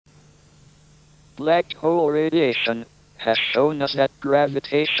Black hole radiation has shown us that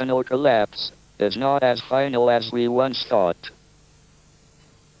gravitational collapse is not as final as we once thought.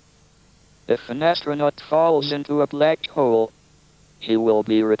 If an astronaut falls into a black hole, he will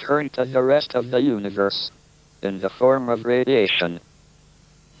be returned to the rest of the universe in the form of radiation.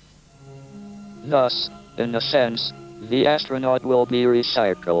 Thus, in a sense, the astronaut will be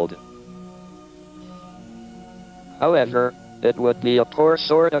recycled. However, it would be a poor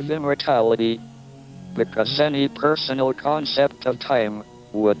sort of immortality, because any personal concept of time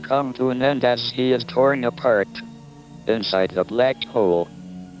would come to an end as he is torn apart inside the black hole.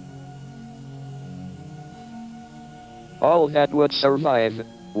 All that would survive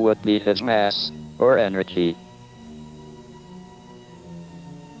would be his mass or energy.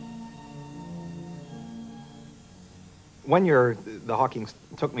 One year, the Hawkings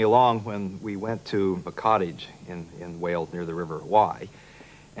took me along when we went to a cottage in Wales near the River Wye.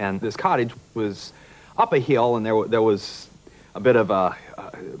 And this cottage was up a hill, and there was a bit of a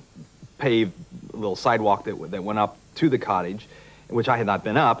paved little sidewalk that went up to the cottage, which I had not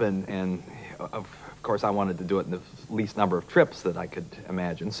been up, and of course I wanted to do it in the least number of trips that I could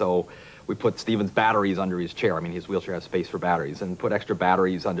imagine. So we put Stephen's batteries under his chair. I mean, his wheelchair has space for batteries, and put extra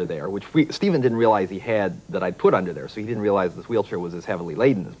batteries under there, which Stephen didn't realize he had, that I'd put under there, so he didn't realize this wheelchair was as heavily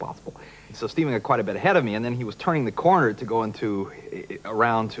laden as possible. So Stephen got quite a bit ahead of me, and then he was turning the corner to go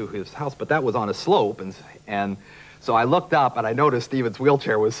around to his house, but that was on a slope, and so I looked up, and I noticed Stephen's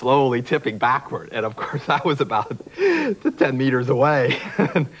wheelchair was slowly tipping backward, and of course I was about 10 meters away.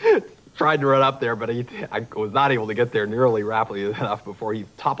 Tried to run up there, but I was not able to get there nearly rapidly enough before he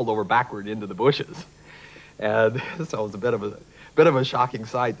toppled over backward into the bushes. And so it was a bit of a shocking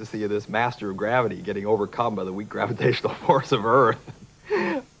sight to see this master of gravity getting overcome by the weak gravitational force of Earth.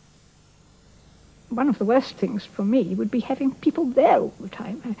 One of the worst things for me would be having people there all the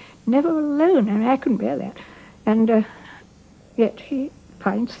time, never alone. I mean, I couldn't bear that. And yet he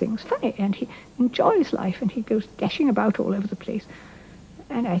finds things funny, and he enjoys life, and he goes dashing about all over the place.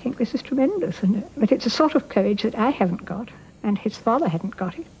 And I think this is tremendous, but it's a sort of courage that I haven't got, and his father hadn't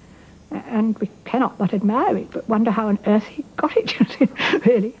got it. And we cannot but admire it, but wonder how on earth he got it,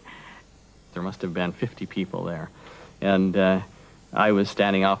 really. There must have been 50 people there. And I was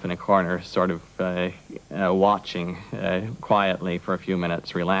standing off in a corner, sort of watching quietly for a few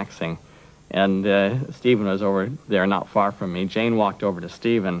minutes, relaxing. And Stephen was over there not far from me. Jane walked over to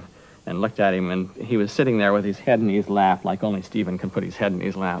Stephen and looked at him, and he was sitting there with his head in his lap, like only Stephen can put his head in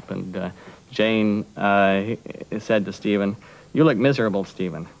his lap. And Jane said to Stephen, "You look miserable,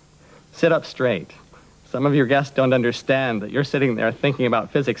 Stephen. Sit up straight. Some of your guests don't understand that you're sitting there thinking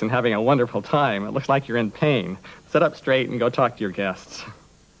about physics and having a wonderful time. It looks like you're in pain. Sit up straight and go talk to your guests."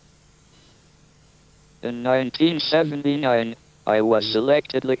 In 1979, I was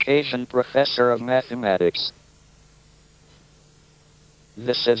elected Location Professor of Mathematics.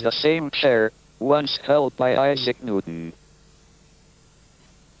 This is the same chair once held by Isaac Newton.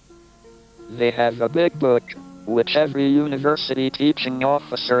 They have a big book, which every university teaching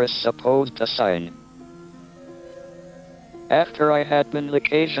officer is supposed to sign. After I had been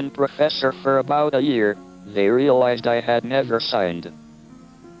Location Professor for about a year, they realized I had never signed.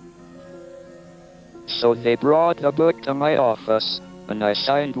 So they brought the book to my office, and I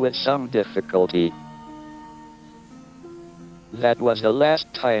signed with some difficulty. That was the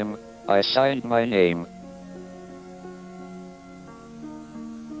last time I signed my name.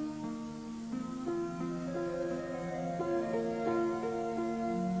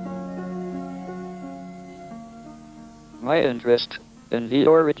 My interest in the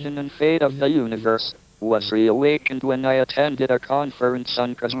origin and fate of the universe was reawakened when I attended a conference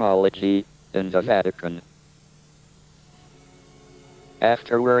on cosmology in the Vatican.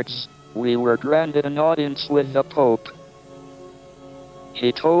 Afterwards, we were granted an audience with the Pope.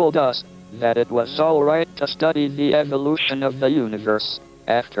 He told us that it was all right to study the evolution of the universe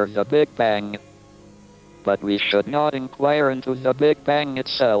after the Big Bang, but we should not inquire into the Big Bang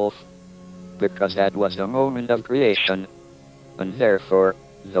itself, because that was the moment of creation, and therefore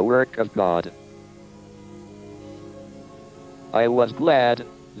the work of God. I was glad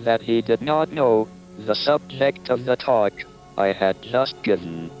that he did not know the subject of the talk I had just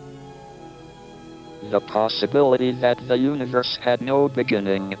given. The possibility that the universe had no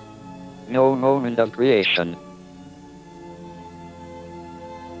beginning, no moment of creation.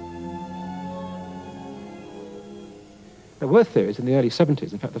 There were theories in the early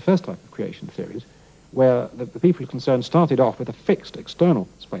 70s, in fact the first type of creation theories, where the people concerned started off with a fixed external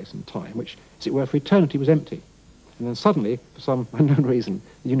space and time, which, as it were, for eternity was empty. And then suddenly, for some unknown reason,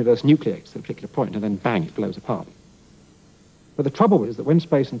 the universe nucleates at a particular point, and then bang, it blows apart. But the trouble is that when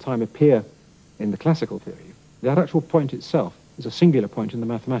space and time appear in the classical theory, that actual point itself is a singular point in the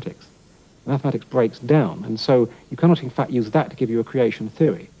mathematics. Mathematics breaks down, and so you cannot in fact use that to give you a creation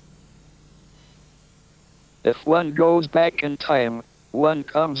theory. If one goes back in time, one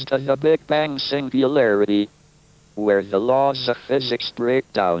comes to the Big Bang singularity, where the laws of physics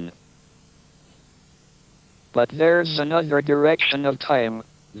break down. But there's another direction of time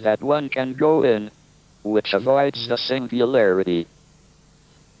that one can go in, which avoids the singularity.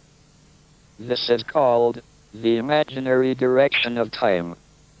 This is called the imaginary direction of time.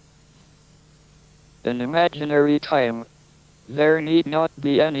 In imaginary time, there need not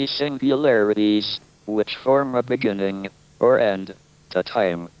be any singularities which form a beginning or end to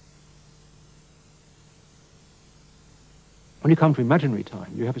time. When you come to imaginary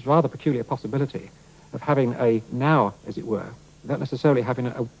time, you have this rather peculiar possibility of having a now, as it were, without necessarily having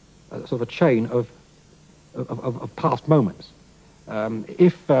a sort of a chain of past moments.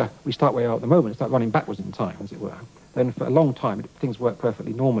 If we start where we are at the moment, start running backwards in time, as it were, then for a long time things work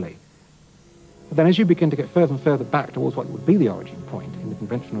perfectly normally. But then as you begin to get further and further back towards what would be the origin point in the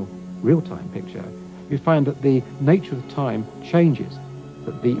conventional real-time picture, you find that the nature of time changes,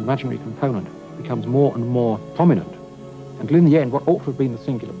 that the imaginary component becomes more and more prominent, until in the end what ought to have been the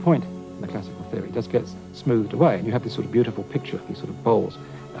singular point in the classical theory just gets smoothed away, and you have this sort of beautiful picture, these sort of bowls,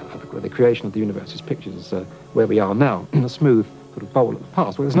 where the creation of the universe is pictured as where we are now, in a smooth sort of bowl of the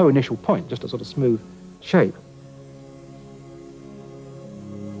past, where there's no initial point, just a sort of smooth shape.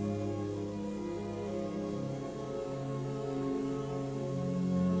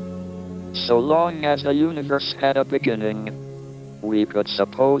 So long as the universe had a beginning, we could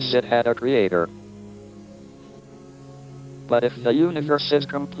suppose it had a creator. But if the universe is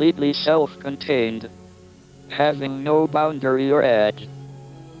completely self-contained, having no boundary or edge,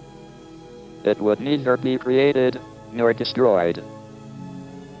 it would neither be created nor destroyed.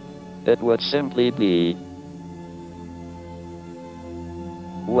 It would simply be.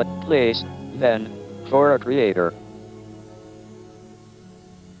 What place, then, for a creator?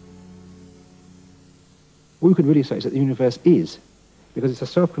 What we could really say is that the universe is, because it's a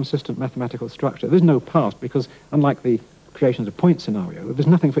self-consistent mathematical structure. There's no past, because unlike the creation as a point scenario, there's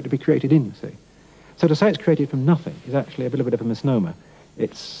nothing for it to be created in, you see. So to say it's created from nothing is actually a little bit of a misnomer.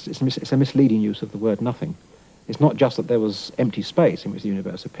 It's a misleading use of the word nothing. It's not just that there was empty space in which the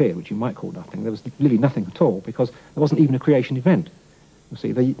universe appeared, which you might call nothing. There was really nothing at all, because there wasn't even a creation event. You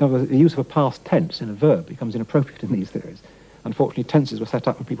see, the use of a past tense in a verb becomes inappropriate in these theories. Unfortunately, tenses were set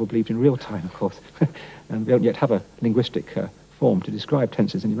up when people believed in real time, of course, and we don't yet have a linguistic form to describe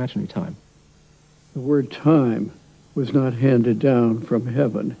tenses in imaginary time. The word time was not handed down from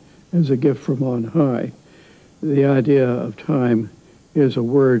heaven as a gift from on high. The idea of time is a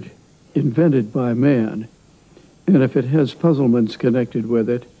word invented by man, and if it has puzzlements connected with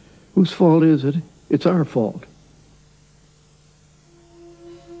it, whose fault is it? It's our fault.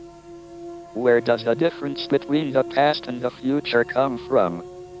 Where does the difference between the past and the future come from?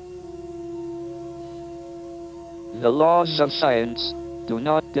 The laws of science do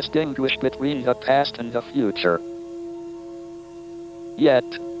not distinguish between the past and the future. Yet,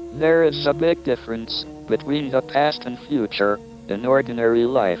 there is a big difference between the past and future in ordinary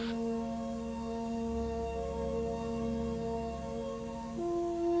life.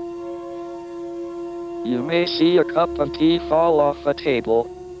 You may see a cup of tea fall off a table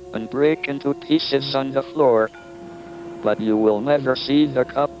and break into pieces on the floor, but you will never see the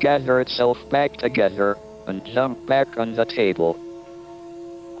cup gather itself back together and jump back on the table.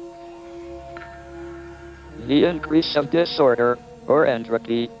 The increase of disorder, or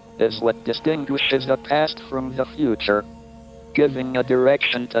entropy, is what distinguishes the past from the future, giving a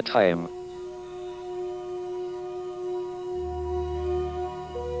direction to time.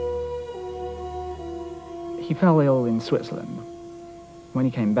 He fell ill in Switzerland. When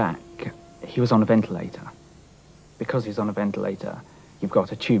he came back, he was on a ventilator. Because he's on a ventilator, you've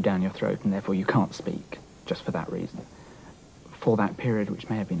got a tube down your throat and therefore you can't speak, just for that reason. For that period, which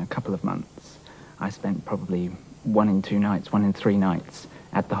may have been a couple of months, I spent probably 1 in 2 nights, 1 in 3 nights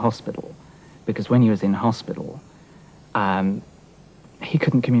at the hospital. Because when he was in hospital, he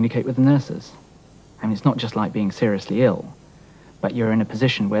couldn't communicate with the nurses. I mean, it's not just like being seriously ill, but you're in a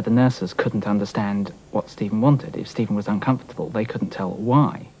position where the nurses couldn't understand what Stephen wanted. If Stephen was uncomfortable, they couldn't tell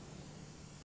why.